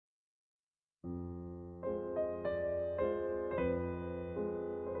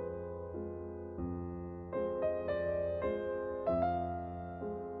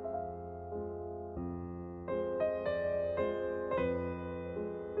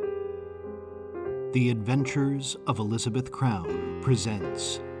The Adventures of Elizabeth Crown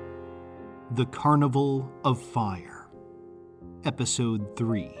presents The Carnival of Fire, Episode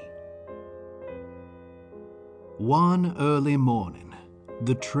 3. One early morning,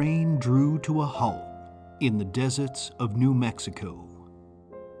 the train drew to a halt in the deserts of New Mexico.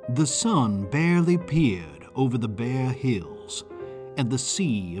 The sun barely peered over the bare hills, and the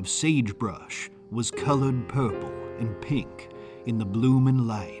sea of sagebrush was colored purple and pink in the blooming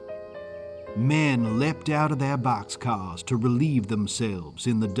light. Men leapt out of their boxcars to relieve themselves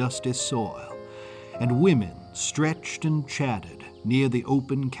in the dusty soil, and women stretched and chatted near the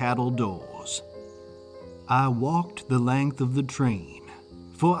open cattle doors. I walked the length of the train,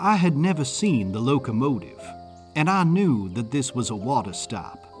 for I had never seen the locomotive, and I knew that this was a water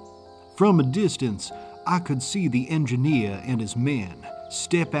stop. From a distance, I could see the engineer and his men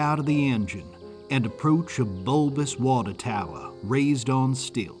step out of the engine and approach a bulbous water tower raised on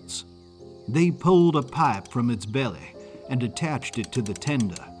stilts. They pulled a pipe from its belly and attached it to the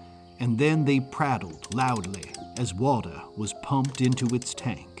tender, and then they prattled loudly as water was pumped into its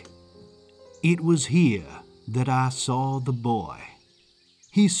tank. It was here that I saw the boy.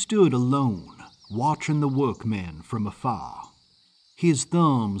 He stood alone, watching the workmen from afar. His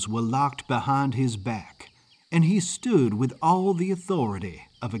thumbs were locked behind his back, and he stood with all the authority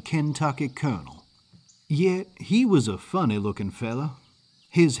of a Kentucky colonel. Yet he was a funny-looking fella.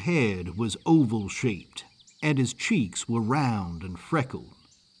 His head was oval-shaped, and his cheeks were round and freckled.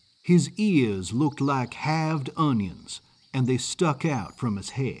 His ears looked like halved onions, and they stuck out from his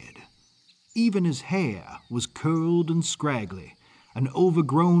head. Even his hair was curled and scraggly, an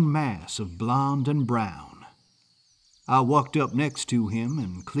overgrown mass of blonde and brown. I walked up next to him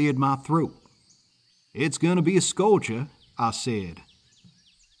and cleared my throat. "It's going to be a scorcher," I said.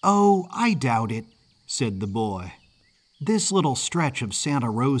 "Oh, I doubt it," said the boy. "This little stretch of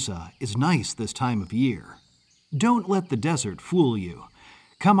Santa Rosa is nice this time of year. Don't let the desert fool you.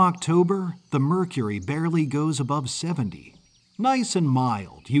 Come October, the mercury barely goes above 70. Nice and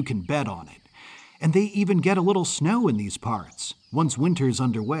mild, you can bet on it. And they even get a little snow in these parts, once winter's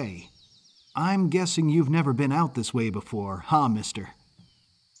underway. I'm guessing you've never been out this way before, huh, mister?"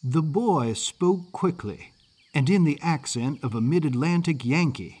 The boy spoke quickly, and in the accent of a mid-Atlantic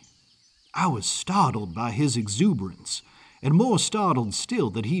Yankee. I was startled by his exuberance, and more startled still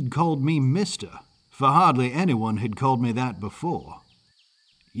that he'd called me mister, for hardly anyone had called me that before.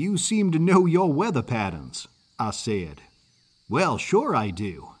 "You seem to know your weather patterns," I said. "Well, sure I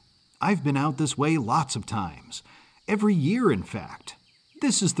do. I've been out this way lots of times. Every year, in fact.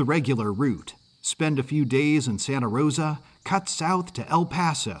 This is the regular route. Spend a few days in Santa Rosa, cut south to El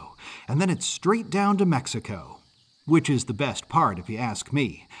Paso, and then it's straight down to Mexico. Which is the best part, if you ask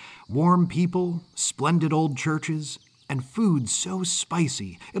me. Warm people, splendid old churches, and food so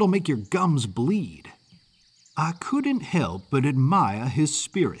spicy it'll make your gums bleed." I couldn't help but admire his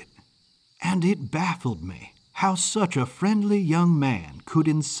spirit, and it baffled me how such a friendly young man could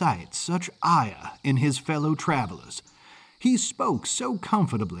incite such ire in his fellow travelers. He spoke so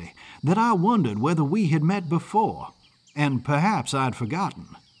comfortably that I wondered whether we had met before, and perhaps I'd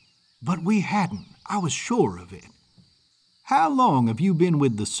forgotten. But we hadn't, I was sure of it. "How long have you been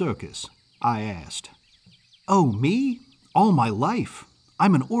with the circus?" I asked. "Oh, me? All my life.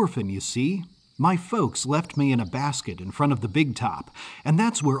 I'm an orphan, you see. My folks left me in a basket in front of the big top, and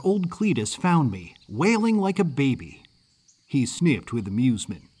that's where old Cletus found me, wailing like a baby." He sniffed with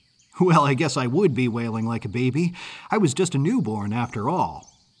amusement. "Well, I guess I would be wailing like a baby. I was just a newborn after all."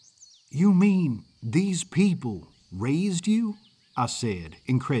 "You mean these people raised you?" I said,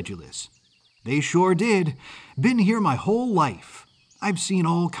 incredulous. "They sure did. Been here my whole life. I've seen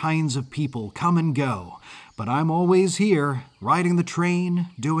all kinds of people come and go, but I'm always here, riding the train,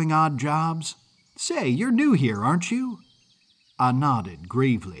 doing odd jobs. Say, you're new here, aren't you?" I nodded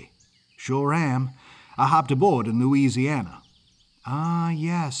gravely. "Sure am. I hopped aboard in Louisiana." "Ah,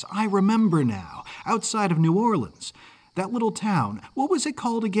 yes, I remember now. Outside of New Orleans. That little town, what was it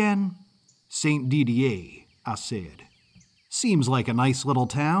called again?" "St. Didier," I said. "Seems like a nice little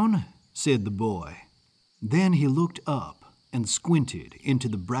town," said the boy. Then he looked up and squinted into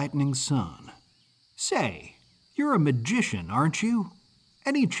the brightening sun. "Say, you're a magician, aren't you?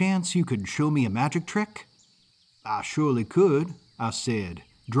 Any chance you could show me a magic trick?" "I surely could," I said,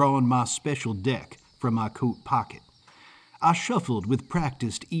 drawing my special deck from my coat pocket. I shuffled with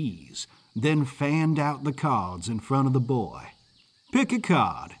practiced ease, then fanned out the cards in front of the boy. "Pick a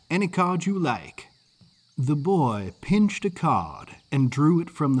card, any card you like." The boy pinched a card and drew it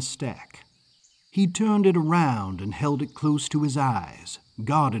from the stack. He turned it around and held it close to his eyes,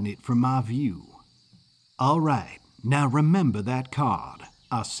 guarding it from my view. "All right, now remember that card,"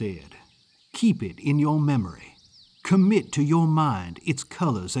 I said. Keep it in your memory. Commit to your mind its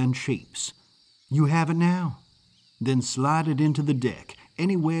colors and shapes. You have it now? Then slide it into the deck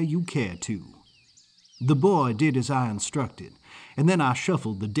anywhere you care to. The boy did as I instructed, and then I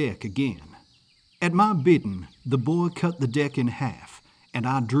shuffled the deck again. At my bidding, the boy cut the deck in half, and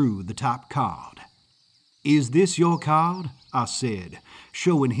I drew the top card. "Is this your card?" I said,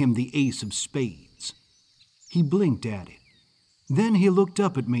 showing him the ace of spades. He blinked at it. Then he looked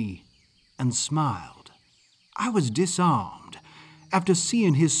up at me and smiled. I was disarmed. After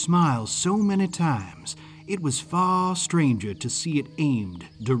seeing his smile so many times, it was far stranger to see it aimed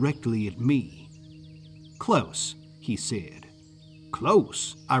directly at me. "Close," he said.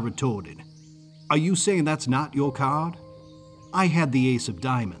 "Close," I retorted. "Are you saying that's not your card?" "I had the ace of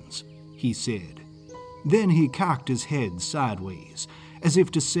diamonds," he said. Then he cocked his head sideways, as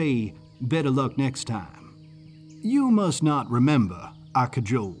if to say, "Better luck next time." "You must not remember," I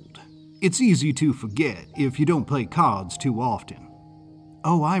cajoled. "It's easy to forget if you don't play cards too often."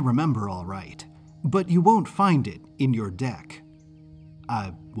 "Oh, I remember all right, but you won't find it in your deck."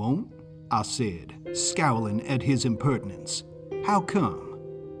 "I won't?" I said, scowling at his impertinence. "How come?"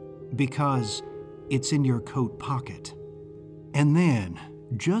 "Because it's in your coat pocket." And then,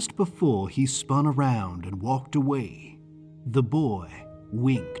 just before he spun around and walked away, the boy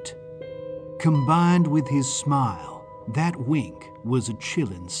winked. Combined with his smile, that wink was a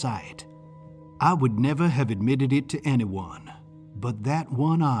chilling sight. I would never have admitted it to anyone, but that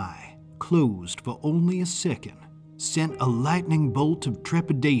one eye, closed for only a second, sent a lightning bolt of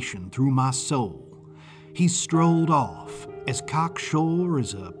trepidation through my soul. He strolled off, as cocksure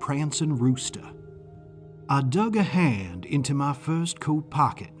as a prancing rooster. I dug a hand into my first coat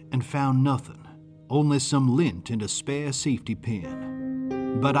pocket and found nothing, only some lint and a spare safety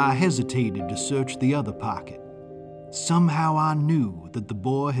pin. But I hesitated to search the other pocket. Somehow I knew that the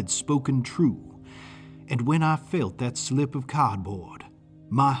boy had spoken true, and when I felt that slip of cardboard,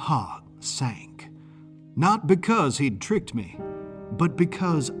 my heart sank. Not because he'd tricked me, but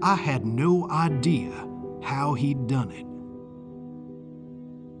because I had no idea how he'd done it.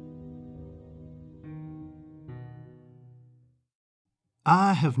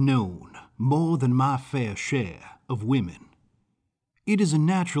 I have known more than my fair share of women. It is a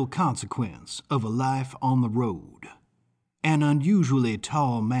natural consequence of a life on the road. An unusually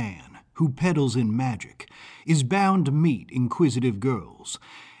tall man who peddles in magic is bound to meet inquisitive girls,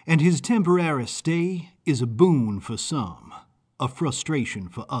 and his temporary stay is a boon for some, a frustration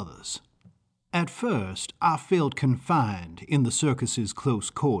for others. At first, I felt confined in the circus's close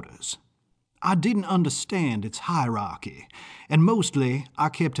quarters. I didn't understand its hierarchy, and mostly I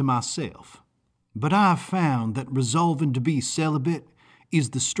kept to myself. But I've found that resolving to be celibate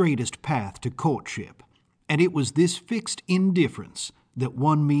is the straightest path to courtship, and it was this fixed indifference that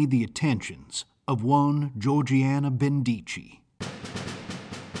won me the attentions of one Georgiana Bendici.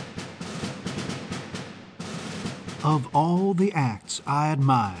 Of all the acts I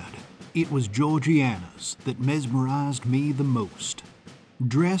admired, it was Georgiana's that mesmerized me the most.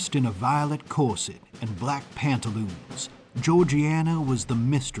 Dressed in a violet corset and black pantaloons, Georgiana was the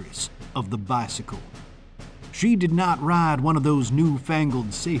mistress of the bicycle. She did not ride one of those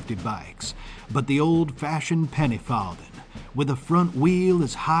newfangled safety bikes, but the old-fashioned penny farthing, with a front wheel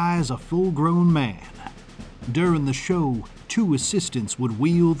as high as a full-grown man. During the show, 2 assistants would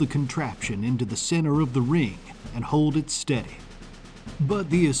wheel the contraption into the center of the ring and hold it steady.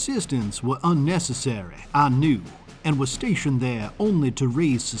 But the assistants were unnecessary, I knew, and was stationed there only to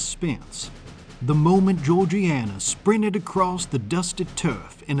raise suspense. The moment Georgiana sprinted across the dusty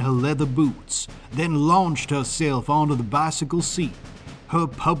turf in her leather boots, then launched herself onto the bicycle seat, her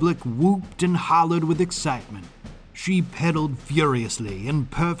public whooped and hollered with excitement. She pedaled furiously in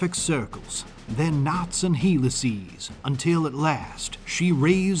perfect circles, then knots and helices, until at last she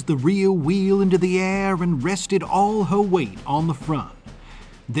raised the rear wheel into the air and rested all her weight on the front.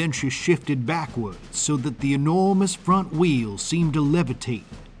 Then she shifted backwards so that the enormous front wheel seemed to levitate.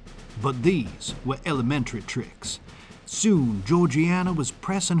 But these were elementary tricks. Soon Georgiana was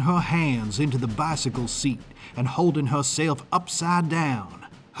pressing her hands into the bicycle seat and holding herself upside down,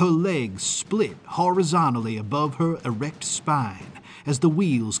 her legs split horizontally above her erect spine as the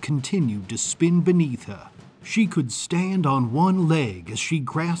wheels continued to spin beneath her. She could stand on one leg as she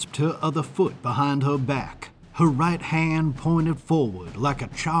grasped her other foot behind her back, her right hand pointed forward like a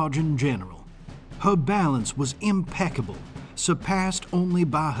charging general. Her balance was impeccable, surpassed only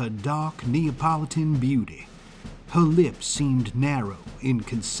by her dark Neapolitan beauty. Her lips seemed narrow and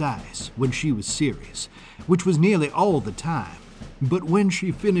concise when she was serious, which was nearly all the time. But when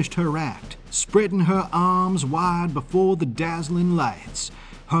she finished her act, spreading her arms wide before the dazzling lights,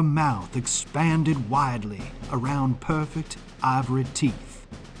 her mouth expanded widely around perfect ivory teeth.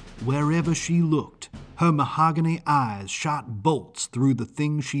 Wherever she looked, her mahogany eyes shot bolts through the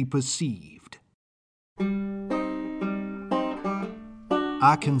things she perceived.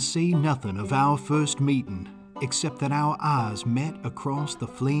 I can say nothing of our first meeting, except that our eyes met across the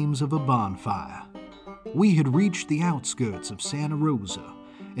flames of a bonfire. We had reached the outskirts of Santa Rosa,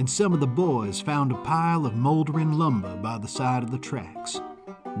 and some of the boys found a pile of moldering lumber by the side of the tracks.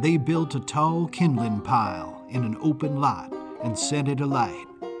 They built a tall kindling pile in an open lot and set it alight.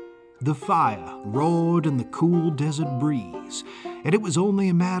 The fire roared in the cool desert breeze, and it was only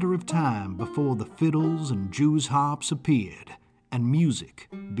a matter of time before the fiddles and Jew's harps appeared and music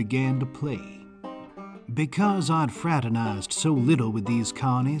began to play. Because I'd fraternized so little with these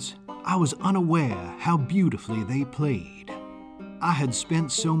carneys, I was unaware how beautifully they played. I had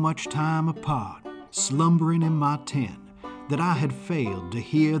spent so much time apart, slumbering in my tent, that I had failed to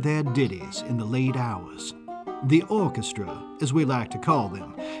hear their ditties in the late hours. The orchestra, as we like to call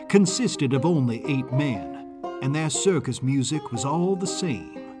them, consisted of only 8 men, and their circus music was all the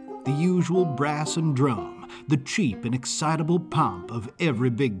same, the usual brass and drum, the cheap and excitable pomp of every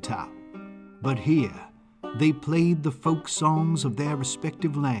big top. But here, they played the folk songs of their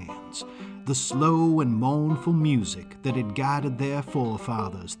respective lands, the slow and mournful music that had guided their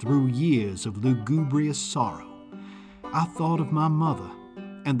forefathers through years of lugubrious sorrow. I thought of my mother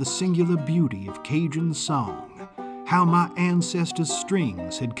and the singular beauty of Cajun song, how my ancestors'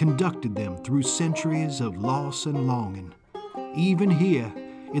 strings had conducted them through centuries of loss and longing. Even here,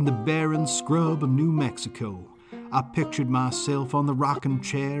 in the barren scrub of New Mexico, I pictured myself on the rocking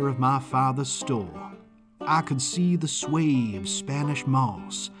chair of my father's store. I could see the sway of Spanish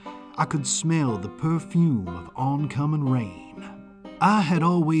moss. I could smell the perfume of oncoming rain. I had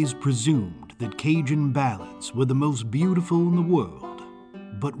always presumed that Cajun ballads were the most beautiful in the world,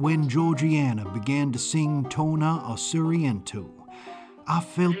 but when Georgiana began to sing Tona o Sorrento, I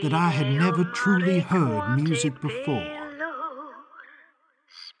felt that I had never truly heard music before.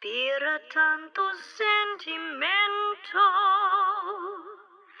 Spira tanto sentimento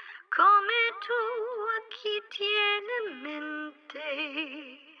come tu a chi tiene mente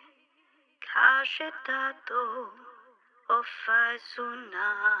cacetato o fai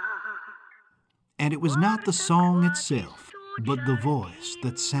suonar. And it was not the song itself, but the voice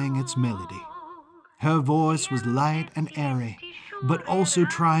that sang its melody. Her voice was light and airy, but also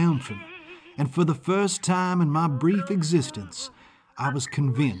triumphant, and for the first time in my brief existence, I was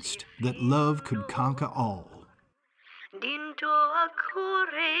convinced that love could conquer all. Dinto a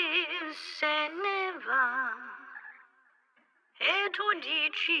cuore se ne va, e tu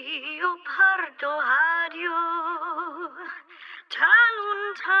dici io parto addio, tan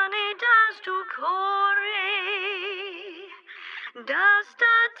lontane das tu cuore, das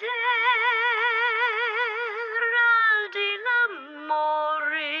da terra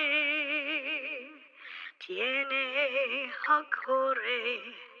dell'amore, tiene a cuore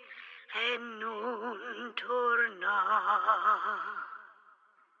e non torna.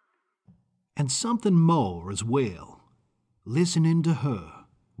 And something more as well. Listening to her,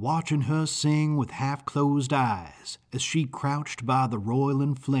 watching her sing with half-closed eyes as she crouched by the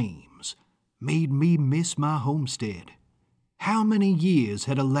roiling flames, made me miss my homestead. How many years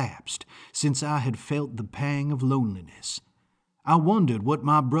had elapsed since I had felt the pang of loneliness? I wondered what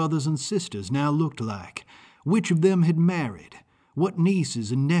my brothers and sisters now looked like, which of them had married, what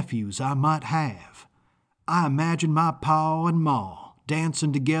nieces and nephews I might have. I imagined my pa and ma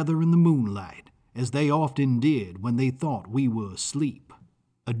dancing together in the moonlight, as they often did when they thought we were asleep.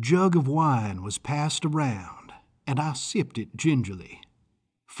 A jug of wine was passed around, and I sipped it gingerly.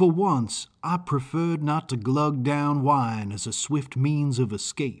 For once, I preferred not to glug down wine as a swift means of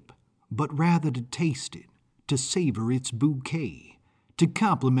escape, but rather to taste it, to savor its bouquet, to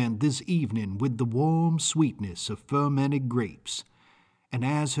complement this evening with the warm sweetness of fermented grapes. And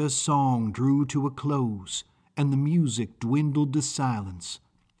as her song drew to a close, and the music dwindled to silence,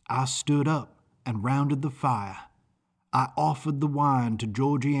 I stood up and rounded the fire. I offered the wine to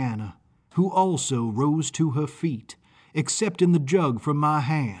Georgiana, who also rose to her feet, accepting the jug from my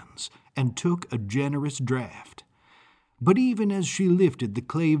hands, and took a generous draught. But even as she lifted the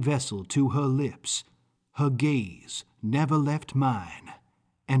clay vessel to her lips, her gaze never left mine,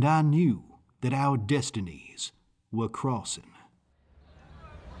 and I knew that our destinies were crossing.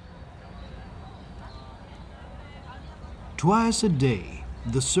 Twice a day,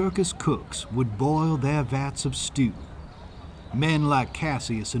 the circus cooks would boil their vats of stew. Men like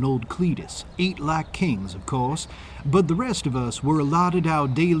Cassius and old Cletus ate like kings, of course, but the rest of us were allotted our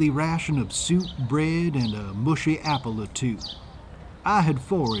daily ration of soup, bread, and a mushy apple or two. I had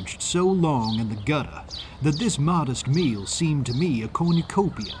foraged so long in the gutter that this modest meal seemed to me a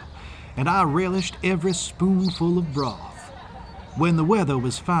cornucopia, and I relished every spoonful of broth. When the weather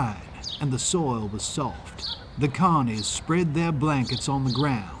was fine and the soil was soft, the carneys spread their blankets on the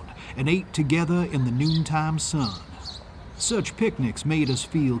ground and ate together in the noontime sun. Such picnics made us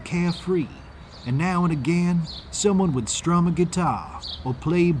feel carefree, and now and again someone would strum a guitar or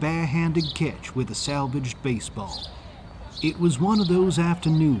play bare-handed catch with a salvaged baseball. It was one of those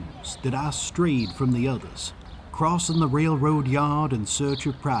afternoons that I strayed from the others, crossing the railroad yard in search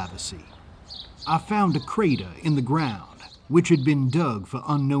of privacy. I found a crater in the ground, which had been dug for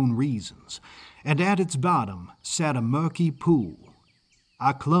unknown reasons, and at its bottom sat a murky pool.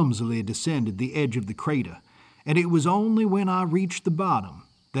 I clumsily descended the edge of the crater, and it was only when I reached the bottom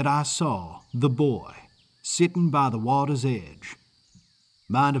that I saw the boy sitting by the water's edge.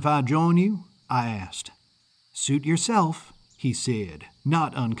 "Mind if I join you?" I asked. "Suit yourself," he said,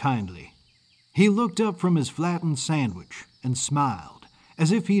 not unkindly. He looked up from his flattened sandwich and smiled,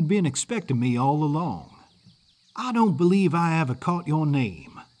 as if he'd been expecting me all along. "I don't believe I ever caught your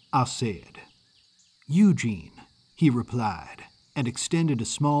name," I said. "Eugene," he replied, and extended a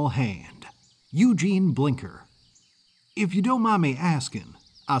small hand. "Eugene Blinker." "If you don't mind me asking,"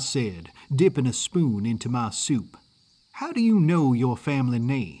 I said, dipping a spoon into my soup, "how do you know your family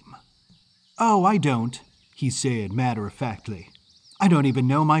name?" "Oh, I don't," he said matter-of-factly. "I don't even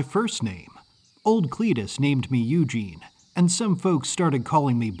know my first name. Old Cletus named me Eugene, and some folks started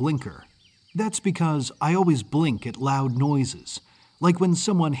calling me Blinker. That's because I always blink at loud noises, like when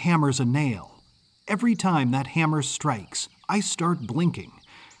someone hammers a nail. Every time that hammer strikes, I start blinking.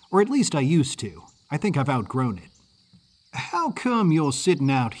 Or at least I used to. I think I've outgrown it." "How come you're sitting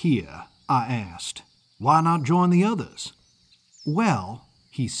out here?" I asked. "Why not join the others?" "Well,"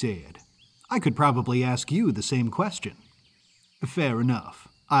 he said, "I could probably ask you the same question." "Fair enough,"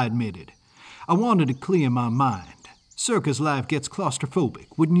 I admitted. "I wanted to clear my mind. Circus life gets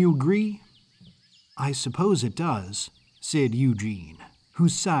claustrophobic, wouldn't you agree?" "I suppose it does," said Eugene, who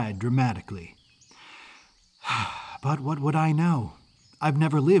sighed dramatically. "But what would I know? I've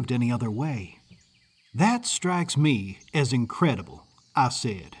never lived any other way." "That strikes me as incredible," I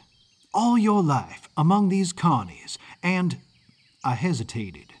said. "All your life among these carneys, and—" I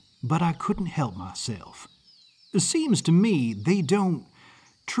hesitated, but I couldn't help myself. "It seems to me they don't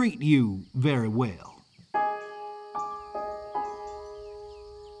treat you very well."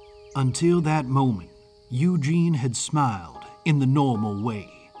 Until that moment, Eugene had smiled in the normal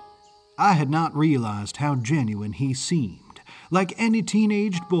way. I had not realized how genuine he seemed, like any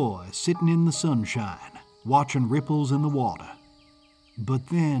teenaged boy sitting in the sunshine, watching ripples in the water. But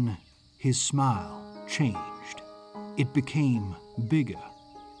then his smile changed. It became bigger,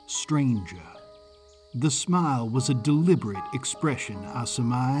 stranger. The smile was a deliberate expression, I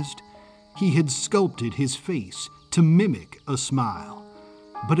surmised. He had sculpted his face to mimic a smile,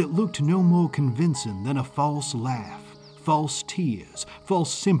 but it looked no more convincing than a false laugh, false tears,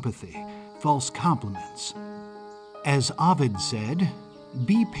 false sympathy, false compliments. As Ovid said,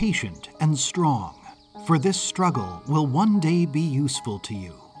 "Be patient and strong, for this struggle will one day be useful to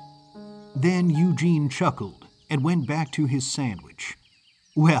you." Then Eugene chuckled and went back to his sandwich.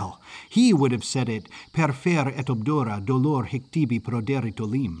 Well, he would have said it per fer et obdura dolor hic tibi proderit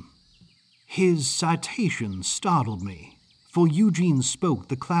olim. His citation startled me, for Eugene spoke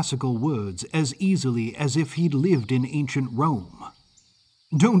the classical words as easily as if he'd lived in ancient Rome.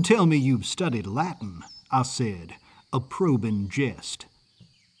 "Don't tell me you've studied Latin," I said, a probing jest.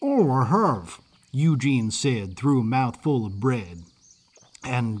 "Oh, I have," Eugene said through a mouthful of bread.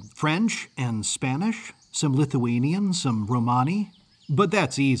 "And French and Spanish, some Lithuanian, some Romani. But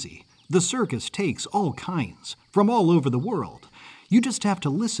that's easy. The circus takes all kinds, from all over the world. You just have to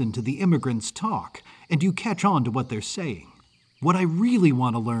listen to the immigrants talk, and you catch on to what they're saying. What I really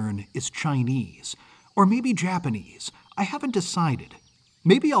want to learn is Chinese, or maybe Japanese. I haven't decided.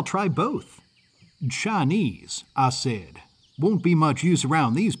 Maybe I'll try both." "Chinese," I said, "won't be much use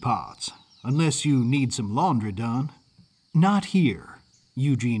around these parts, unless you need some laundry done." "Not here,"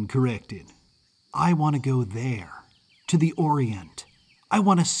 Eugene corrected. "I want to go there, to the Orient. I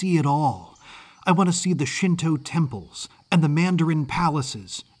want to see it all. I want to see the Shinto temples and the Mandarin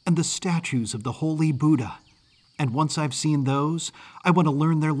palaces and the statues of the Holy Buddha. And once I've seen those, I want to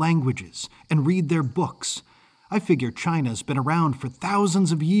learn their languages and read their books. I figure China's been around for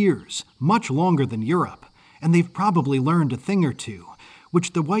thousands of years, much longer than Europe, and they've probably learned a thing or two,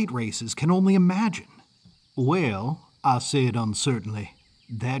 which the white races can only imagine." "Well," I said uncertainly,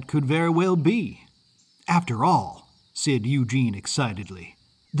 "that could very well be." "After all," said Eugene excitedly,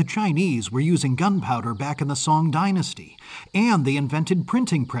 The Chinese were using gunpowder back in the Song Dynasty, and they invented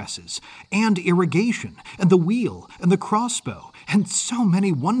printing presses, and irrigation, and the wheel, and the crossbow, and so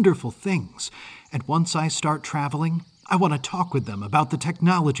many wonderful things. And once I start traveling, I want to talk with them about the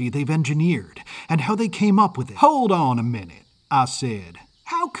technology they've engineered, and how they came up with it. Hold on a minute, I said.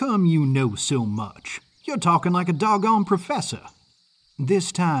 How come you know so much? You're talking like a doggone professor.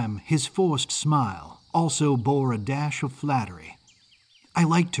 This time, his forced smile also bore a dash of flattery. I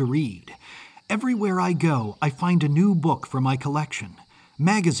like to read. Everywhere I go, I find a new book for my collection.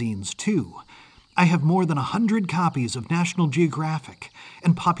 Magazines, too. I have more than 100 copies of National Geographic,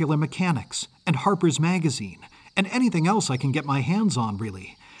 and Popular Mechanics, and Harper's Magazine, and anything else I can get my hands on,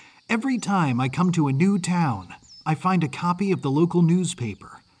 really. Every time I come to a new town, I find a copy of the local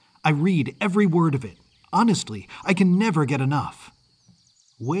newspaper. I read every word of it. Honestly, I can never get enough.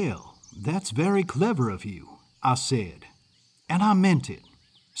 Well, that's very clever of you, I said. And I meant it.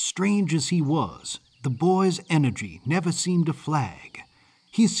 Strange as he was, the boy's energy never seemed to flag.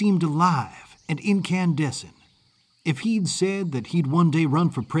 He seemed alive and incandescent. If he'd said that he'd one day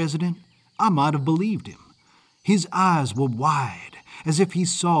run for president, I might have believed him. His eyes were wide, as if he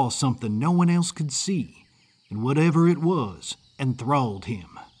saw something no one else could see, and whatever it was enthralled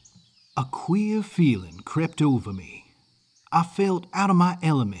him. A queer feeling crept over me. I felt out of my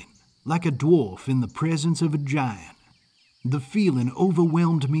element, like a dwarf in the presence of a giant. The feeling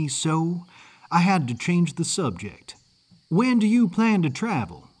overwhelmed me so, I had to change the subject. When do you plan to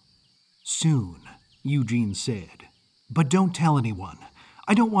travel? Soon, Eugene said. But don't tell anyone.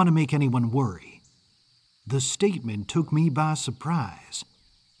 I don't want to make anyone worry. The statement took me by surprise.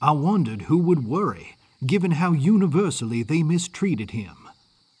 I wondered who would worry, given how universally they mistreated him.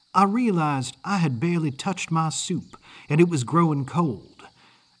 I realized I had barely touched my soup, and it was growing cold.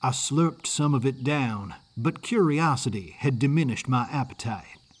 I slurped some of it down, but curiosity had diminished my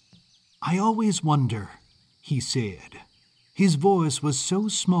appetite. I always wonder, he said. His voice was so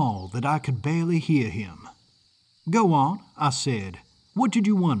small that I could barely hear him. Go on, I said. What did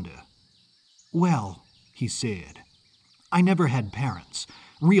you wonder? Well, he said, I never had parents.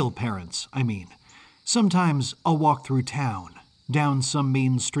 Real parents, I mean. Sometimes I'll walk through town, down some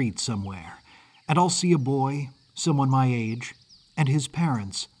main street somewhere, and I'll see a boy, someone my age, and his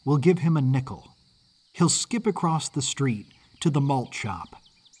parents will give him a nickel. He'll skip across the street to the malt shop.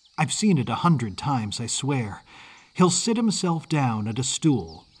 I've seen it 100 times, I swear. He'll sit himself down at a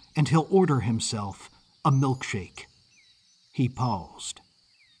stool, and he'll order himself a milkshake. He paused.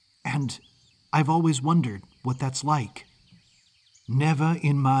 And I've always wondered what that's like. Never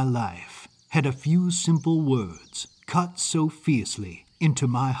in my life had a few simple words cut so fiercely into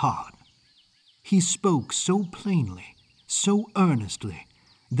my heart. He spoke so plainly, so earnestly,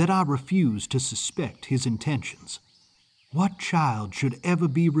 that I refused to suspect his intentions. What child should ever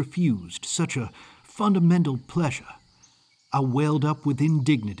be refused such a fundamental pleasure? I welled up with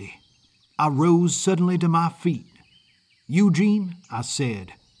indignity. I rose suddenly to my feet. Eugene, I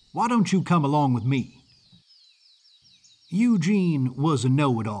said, why don't you come along with me? Eugene was a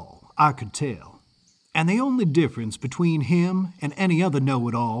know-it-all, I could tell. And the only difference between him and any other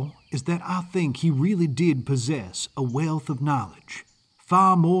know-it-all is that I think he really did possess a wealth of knowledge,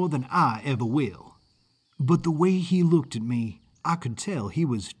 far more than I ever will. But the way he looked at me, I could tell he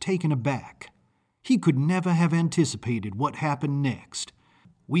was taken aback. He could never have anticipated what happened next.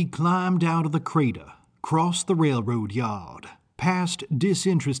 We climbed out of the crater, crossed the railroad yard, passed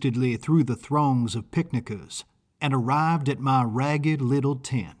disinterestedly through the throngs of picnickers, and arrived at my ragged little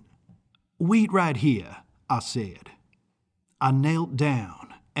tent. Wait right here, I said. I knelt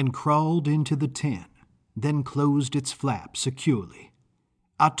down and crawled into the tent, then closed its flap securely.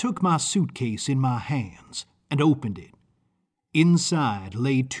 I took my suitcase in my hands and opened it. Inside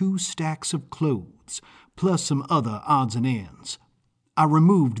lay 2 stacks of clothes, plus some other odds and ends. I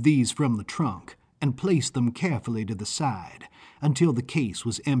removed these from the trunk and placed them carefully to the side until the case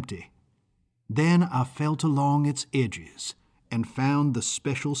was empty. Then I felt along its edges and found the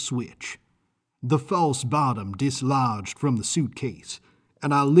special switch. The false bottom dislodged from the suitcase,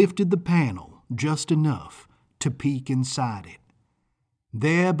 and I lifted the panel just enough to peek inside it.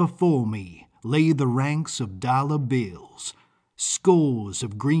 There before me lay the ranks of dollar bills, scores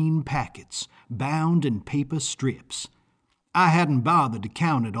of green packets bound in paper strips. I hadn't bothered to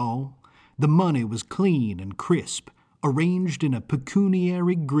count it all. The money was clean and crisp, arranged in a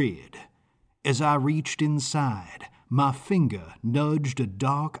pecuniary grid. As I reached inside, my finger nudged a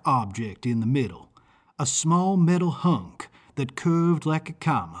dark object in the middle, a small metal hunk that curved like a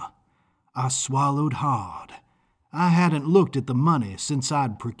comma. I swallowed hard. I hadn't looked at the money since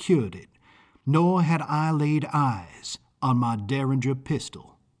I'd procured it, nor had I laid eyes on my Derringer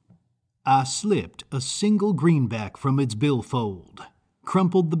pistol. I slipped a single greenback from its billfold,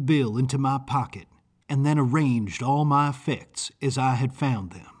 crumpled the bill into my pocket, and then arranged all my effects as I had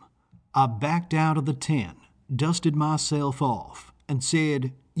found them. I backed out of the tent, dusted myself off, and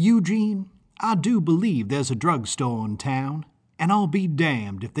said, "Eugene, I do believe there's a drugstore in town, and I'll be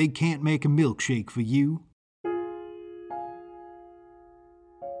damned if they can't make a milkshake for you."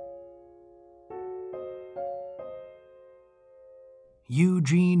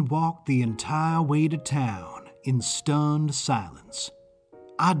 Eugene walked the entire way to town in stunned silence.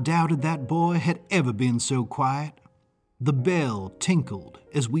 I doubted that boy had ever been so quiet. The bell tinkled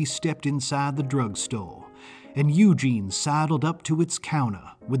as we stepped inside the drugstore, and Eugene sidled up to its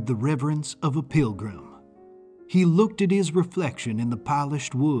counter with the reverence of a pilgrim. He looked at his reflection in the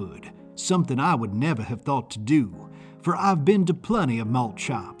polished wood, something I would never have thought to do, for I've been to plenty of malt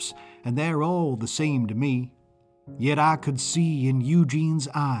shops, and they're all the same to me. Yet I could see in Eugene's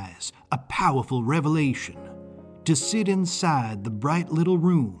eyes a powerful revelation. To sit inside the bright little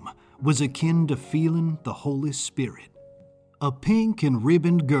room was akin to feeling the Holy Spirit. A pink and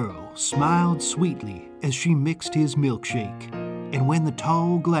ribboned girl smiled sweetly as she mixed his milkshake, and when the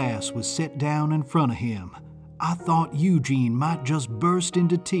tall glass was set down in front of him, I thought Eugene might just burst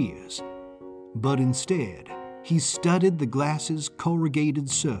into tears. But instead, he studied the glass's corrugated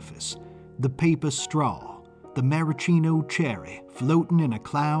surface, the paper straw, the maraschino cherry floating in a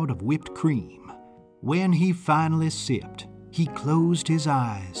cloud of whipped cream. When he finally sipped, he closed his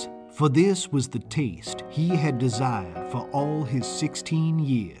eyes, for this was the taste he had desired for all his 16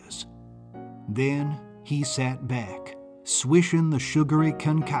 years. Then he sat back, swishing the sugary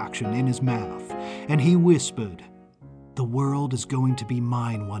concoction in his mouth, and he whispered, "The world is going to be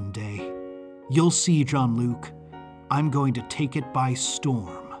mine one day. You'll see, Jean-Luc. I'm going to take it by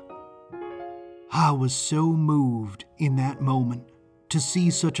storm." I was so moved in that moment to see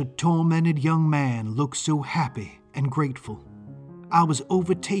such a tormented young man look so happy and grateful. I was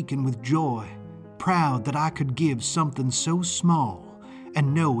overtaken with joy, proud that I could give something so small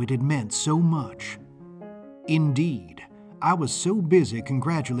and know it had meant so much. Indeed, I was so busy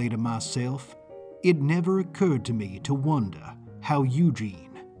congratulating myself, it never occurred to me to wonder how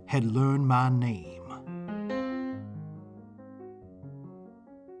Eugene had learned my name.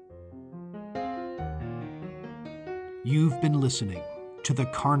 You've been listening to The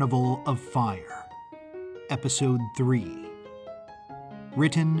Carnival of Fire, Episode 3.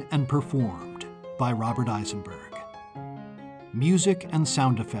 Written and performed by Robert Eisenberg. Music and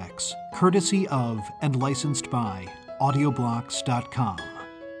sound effects courtesy of and licensed by audioblocks.com.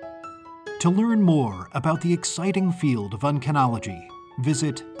 To learn more about the exciting field of uncanology,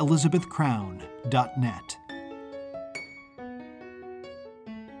 visit elizabethcrown.net.